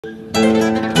Look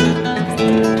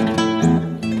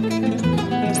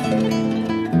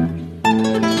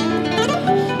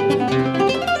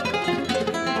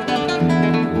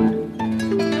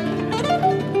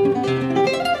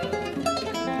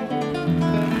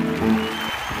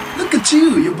at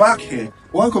you, you're back here.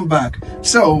 Welcome back.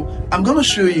 So, I'm gonna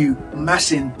show you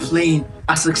Marcin playing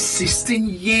as a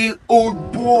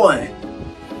 16-year-old boy.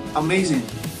 Amazing.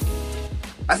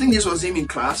 I think this was him in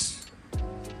class,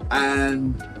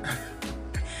 and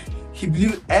he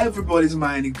blew everybody's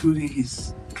mind, including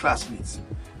his classmates.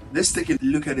 Let's take a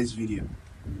look at this video.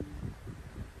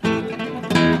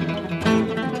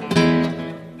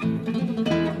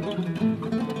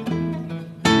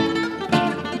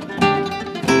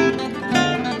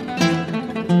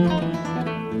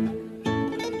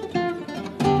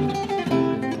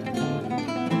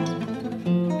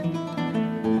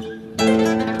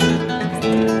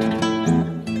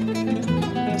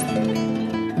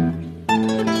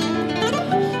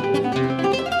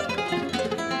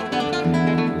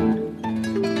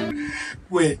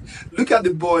 Wait, look at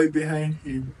the boy behind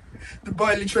him. The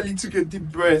boy literally took a deep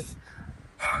breath.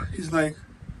 He's like,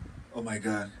 oh my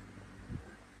God,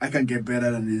 I can get better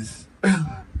than this. And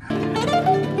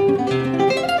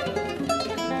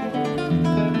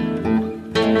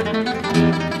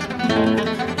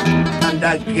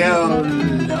that girl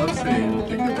loves him.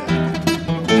 Look at that.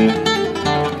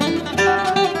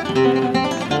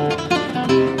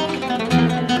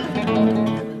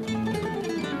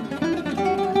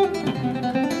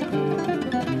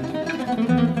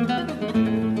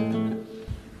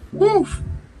 Woof!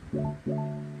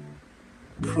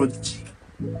 Prodigy.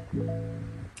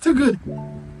 Too good.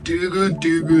 Too good,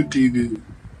 too good, too good.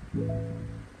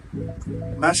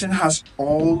 Marcin has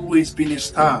always been a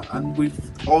star, and we've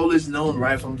always known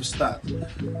right from the start.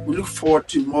 We look forward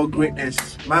to more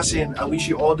greatness. Marcin, I wish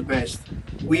you all the best.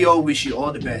 We all wish you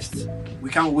all the best. We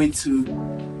can't wait to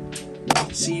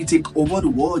see you take over the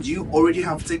world. You already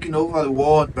have taken over the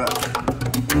world, but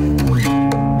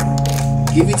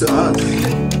give it to us.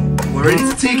 We're ready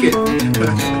to take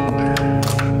it.